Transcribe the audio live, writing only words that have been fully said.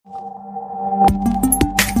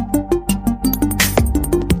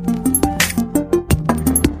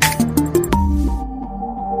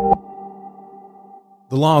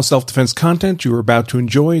Law of Self-Defense content you are about to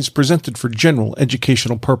enjoy is presented for general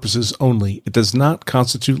educational purposes only. It does not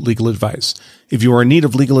constitute legal advice. If you are in need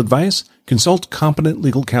of legal advice, consult competent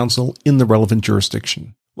legal counsel in the relevant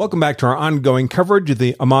jurisdiction. Welcome back to our ongoing coverage of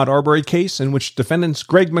the Ahmaud Arbery case, in which defendants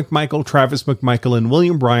Greg McMichael, Travis McMichael, and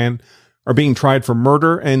William Bryan are being tried for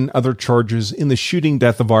murder and other charges in the shooting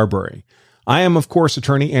death of Arbery. I am, of course,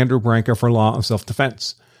 attorney Andrew Branca for Law of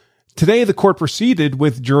Self-Defense. Today, the court proceeded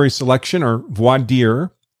with jury selection, or voir dire,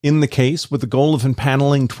 in the case with the goal of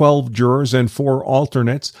empaneling 12 jurors and 4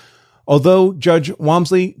 alternates. Although Judge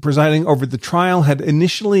Walmsley, presiding over the trial, had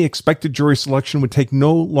initially expected jury selection would take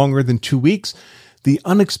no longer than 2 weeks, the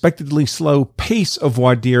unexpectedly slow pace of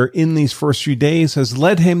voir dire in these first few days has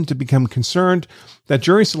led him to become concerned that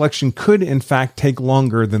jury selection could, in fact, take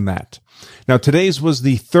longer than that. Now, today's was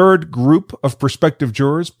the third group of prospective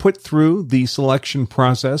jurors put through the selection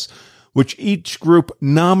process, which each group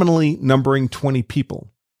nominally numbering 20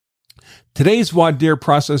 people. Today's voir dire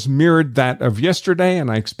process mirrored that of yesterday,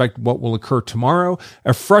 and I expect what will occur tomorrow.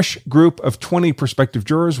 A fresh group of 20 prospective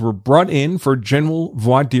jurors were brought in for general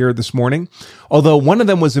voir dire this morning, although one of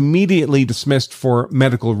them was immediately dismissed for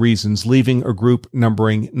medical reasons, leaving a group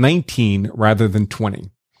numbering 19 rather than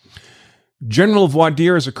 20. General voir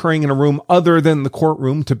dire is occurring in a room other than the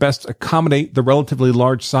courtroom to best accommodate the relatively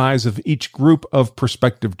large size of each group of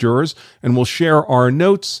prospective jurors, and we'll share our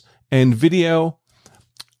notes and video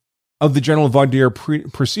of the general voir dire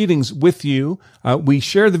proceedings with you. We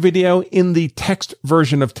share the video in the text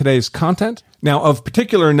version of today's content. Now, of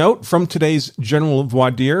particular note from today's general voir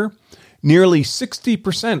dire, nearly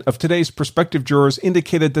 60% of today's prospective jurors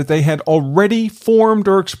indicated that they had already formed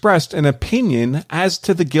or expressed an opinion as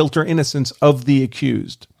to the guilt or innocence of the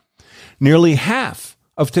accused. Nearly half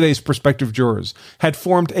of today's prospective jurors had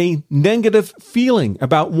formed a negative feeling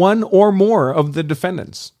about one or more of the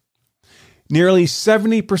defendants. Nearly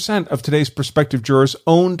 70% of today's prospective jurors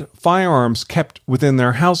owned firearms kept within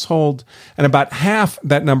their household, and about half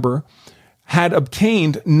that number had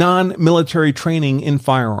obtained non-military training in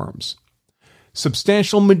firearms.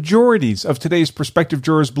 Substantial majorities of today's prospective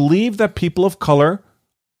jurors believe that people of color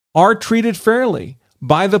are treated fairly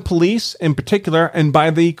by the police in particular and by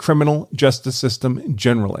the criminal justice system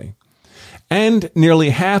generally. And nearly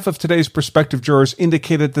half of today's prospective jurors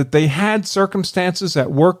indicated that they had circumstances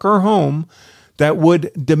at work or home that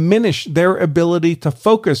would diminish their ability to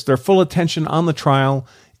focus their full attention on the trial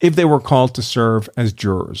if they were called to serve as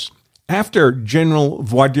jurors. After general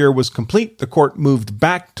voir dire was complete, the court moved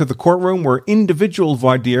back to the courtroom where individual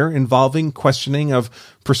voir dire involving questioning of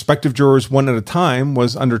prospective jurors one at a time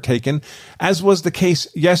was undertaken. As was the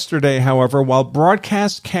case yesterday, however, while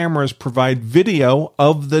broadcast cameras provide video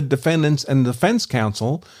of the defendants and defense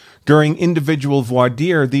counsel during individual voir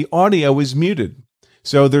dire, the audio is muted.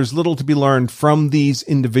 So there's little to be learned from these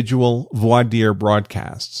individual voir dire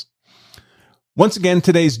broadcasts. Once again,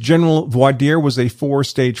 today's general voir dire was a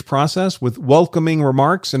 4-stage process with welcoming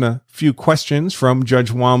remarks and a few questions from Judge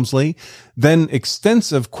Walmsley, then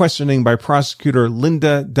extensive questioning by prosecutor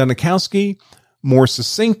Linda Dunikowski, more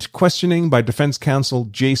succinct questioning by defense counsel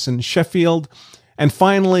Jason Sheffield, and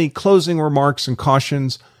finally closing remarks and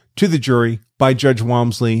cautions to the jury by Judge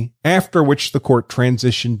Walmsley, after which the court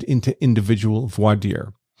transitioned into individual voir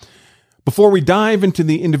dire. Before we dive into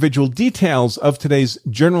the individual details of today's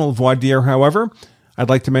general voir dire, however, I'd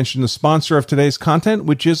like to mention the sponsor of today's content,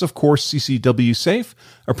 which is, of course, CCW Safe,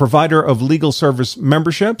 a provider of legal service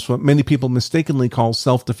memberships, what many people mistakenly call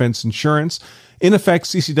self-defense insurance. In effect,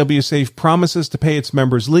 CCW Safe promises to pay its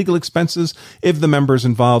members legal expenses if the member is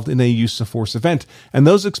involved in a use of force event. And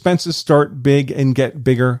those expenses start big and get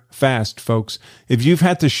bigger fast, folks. If you've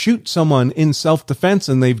had to shoot someone in self-defense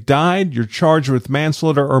and they've died, you're charged with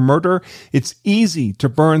manslaughter or murder, it's easy to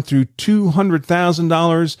burn through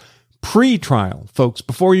 $200,000 pre-trial, folks,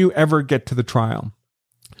 before you ever get to the trial.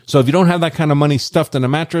 So if you don't have that kind of money stuffed in a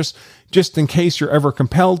mattress, just in case you're ever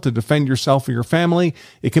compelled to defend yourself or your family,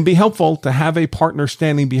 it can be helpful to have a partner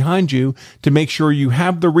standing behind you to make sure you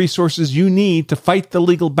have the resources you need to fight the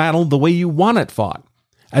legal battle the way you want it fought,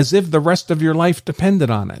 as if the rest of your life depended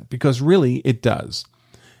on it, because really it does.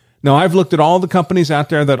 Now, I've looked at all the companies out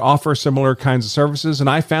there that offer similar kinds of services, and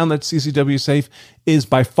I found that CCW Safe is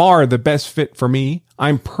by far the best fit for me.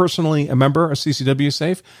 I'm personally a member of CCW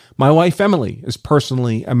Safe. My wife, Emily, is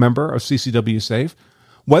personally a member of CCW Safe.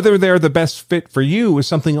 Whether they're the best fit for you is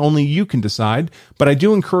something only you can decide, but I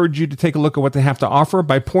do encourage you to take a look at what they have to offer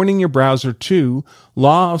by pointing your browser to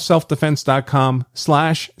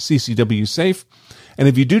lawofselfdefense.com/CCW Safe. And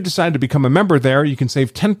if you do decide to become a member there, you can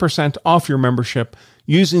save 10% off your membership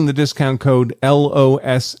using the discount code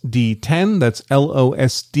LOSD10. That's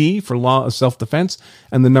LOSD for Law of Self-Defense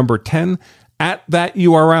and the number 10 at that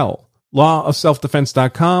URL,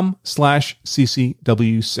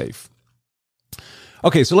 lawofselfdefense.com/CCWSafe.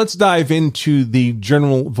 Okay, so let's dive into the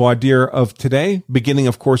general voir dire of today, beginning,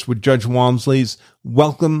 of course, with Judge Walmsley's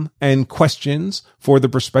welcome and questions for the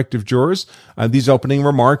prospective jurors. These opening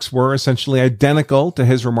remarks were essentially identical to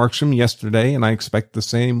his remarks from yesterday, and I expect the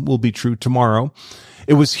same will be true tomorrow.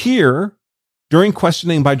 It was here, during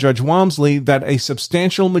questioning by Judge Walmsley, that a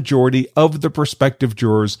substantial majority of the prospective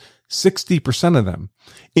jurors, 60% of them,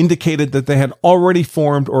 indicated that they had already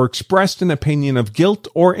formed or expressed an opinion of guilt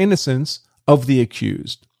or innocence of the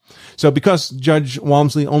accused. So because Judge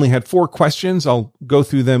Walmsley only had 4 questions, I'll go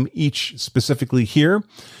through them each specifically here.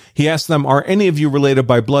 He asked them, are any of you related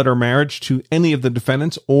by blood or marriage to any of the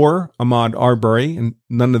defendants or Ahmaud Arbery? And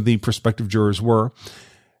none of the prospective jurors were.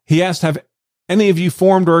 He asked, have any of you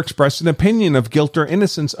formed or expressed an opinion of guilt or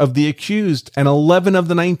innocence of the accused? And 11 of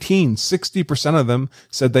the 19, 60% of them,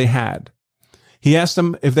 said they had. He asked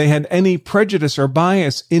them if they had any prejudice or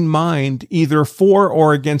bias in mind, either for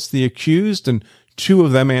or against the accused, and 2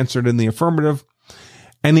 of them answered in the affirmative.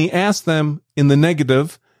 And he asked them in the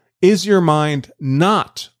negative, is your mind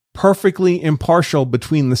not perfectly impartial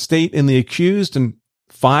between the state and the accused? And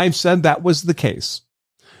 5 said that was the case.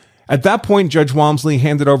 At that point, Judge Walmsley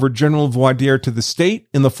handed over general voir dire to the state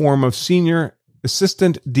in the form of Senior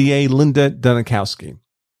Assistant DA Linda Dunikowski.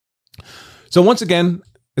 So once again,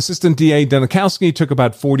 Assistant DA Dunikowski took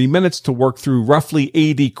about 40 minutes to work through roughly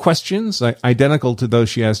 80 questions, identical to those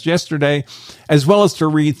she asked yesterday, as well as to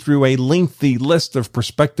read through a lengthy list of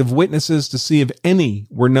prospective witnesses to see if any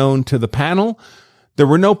were known to the panel. There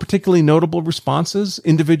were no particularly notable responses,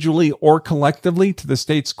 individually or collectively, to the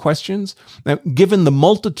state's questions. Now, given the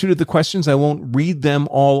multitude of the questions, I won't read them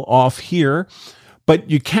all off here, but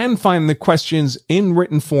you can find the questions in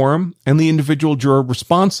written form and the individual juror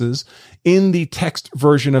responses in the text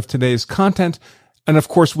version of today's content. And of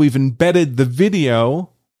course, we've embedded the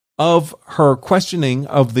video of her questioning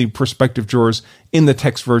of the prospective jurors in the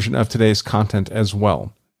text version of today's content as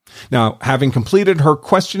well. Now, having completed her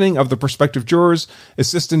questioning of the prospective jurors,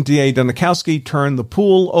 Assistant DA Dunikowski turned the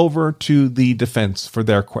pool over to the defense for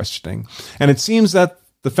their questioning. And it seems that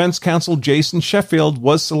defense counsel Jason Sheffield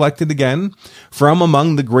was selected again from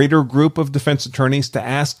among the greater group of defense attorneys to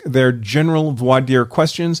ask their general voir dire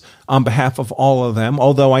questions on behalf of all of them.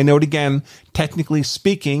 Although I note again, technically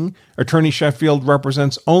speaking, Attorney Sheffield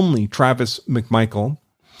represents only Travis McMichael.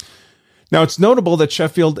 Now, it's notable that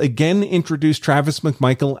Sheffield again introduced Travis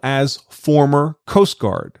McMichael as former Coast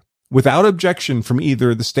Guard, without objection from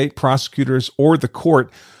either the state prosecutors or the court.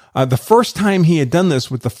 The first time he had done this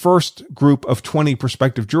with the first group of 20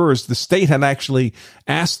 prospective jurors, the state had actually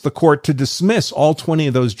asked the court to dismiss all 20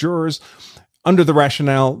 of those jurors under the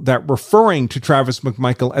rationale that referring to Travis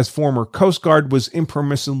McMichael as former Coast Guard was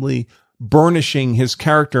impermissibly burnishing his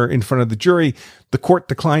character in front of the jury. The court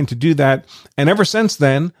declined to do that. And ever since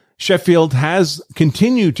then, Sheffield has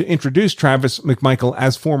continued to introduce Travis McMichael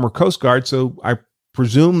as former Coast Guard. So I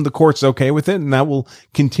presume the court's okay with it, and that will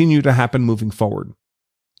continue to happen moving forward.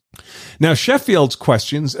 Now, Sheffield's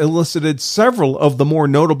questions elicited several of the more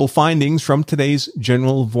notable findings from today's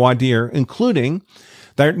general voir dire, including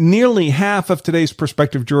that nearly half of today's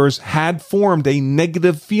prospective jurors had formed a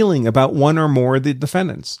negative feeling about one or more of the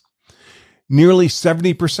defendants. Nearly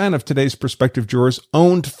 70% of today's prospective jurors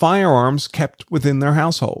owned firearms kept within their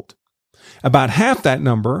household. About half that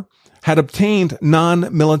number had obtained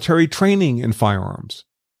non-military training in firearms.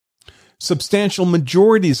 Substantial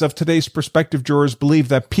majorities of today's prospective jurors believe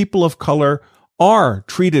that people of color are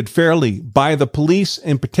treated fairly by the police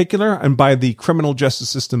in particular and by the criminal justice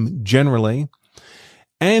system generally.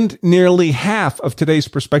 And nearly half of today's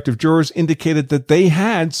prospective jurors indicated that they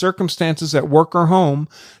had circumstances at work or home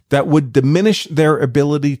that would diminish their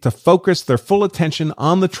ability to focus their full attention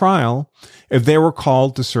on the trial if they were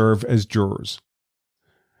called to serve as jurors.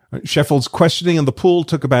 Sheffield's questioning in the pool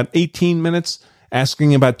took about 18 minutes,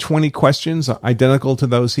 asking about 20 questions, identical to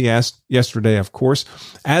those he asked yesterday, of course.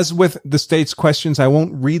 As with the state's questions, I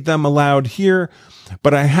won't read them aloud here,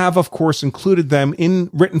 but I have, of course, included them in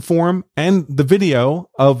written form and the video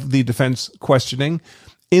of the defense questioning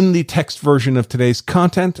in the text version of today's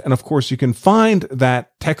content. And of course, you can find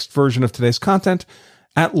that text version of today's content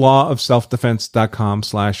at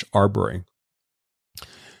lawofselfdefense.com/Arbery.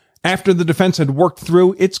 After the defense had worked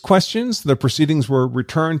through its questions, the proceedings were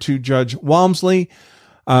returned to Judge Walmsley.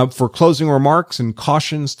 For closing remarks and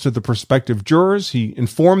cautions to the prospective jurors, he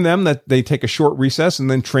informed them that they take a short recess and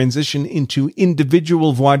then transition into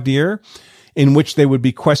individual voir dire, in which they would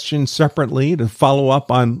be questioned separately to follow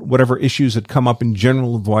up on whatever issues had come up in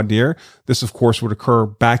general voir dire. This, of course, would occur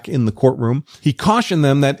back in the courtroom. He cautioned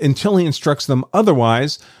them that until he instructs them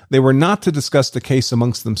otherwise, they were not to discuss the case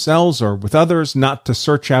amongst themselves or with others, not to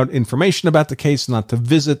search out information about the case, not to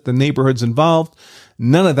visit the neighborhoods involved.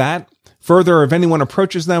 None of that. Further, if anyone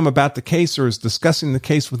approaches them about the case or is discussing the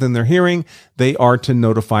case within their hearing, they are to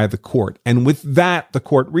notify the court. And with that, the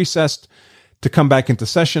court recessed to come back into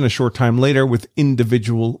session a short time later with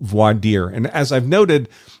individual voir dire. And as I've noted,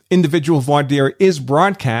 individual voir dire is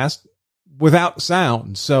broadcast without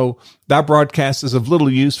sound. So that broadcast is of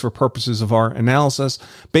little use for purposes of our analysis.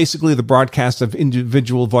 Basically, the broadcast of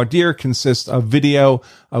individual voir dire consists of video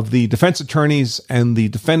of the defense attorneys and the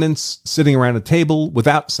defendants sitting around a table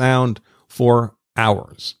without sound for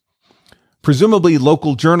hours. Presumably,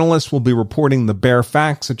 local journalists will be reporting the bare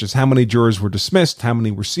facts, such as how many jurors were dismissed, how many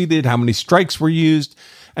were seated, how many strikes were used,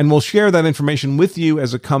 and we'll share that information with you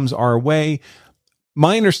as it comes our way.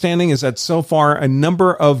 My understanding is that so far, a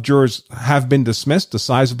number of jurors have been dismissed, a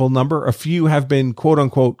sizable number. A few have been, quote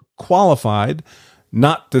unquote, qualified,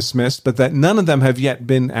 not dismissed, but that none of them have yet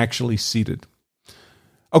been actually seated.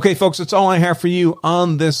 Okay, folks, that's all I have for you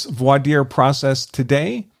on this voir dire process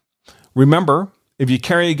today. Remember, if you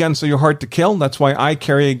carry a gun so you're hard to kill, that's why I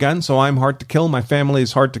carry a gun, so I'm hard to kill, my family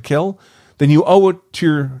is hard to kill, then you owe it to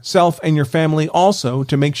yourself and your family also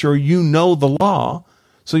to make sure you know the law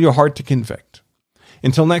so you're hard to convict.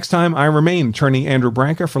 Until next time, I remain Attorney Andrew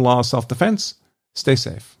Branca for Law of Self-Defense. Stay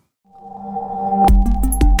safe.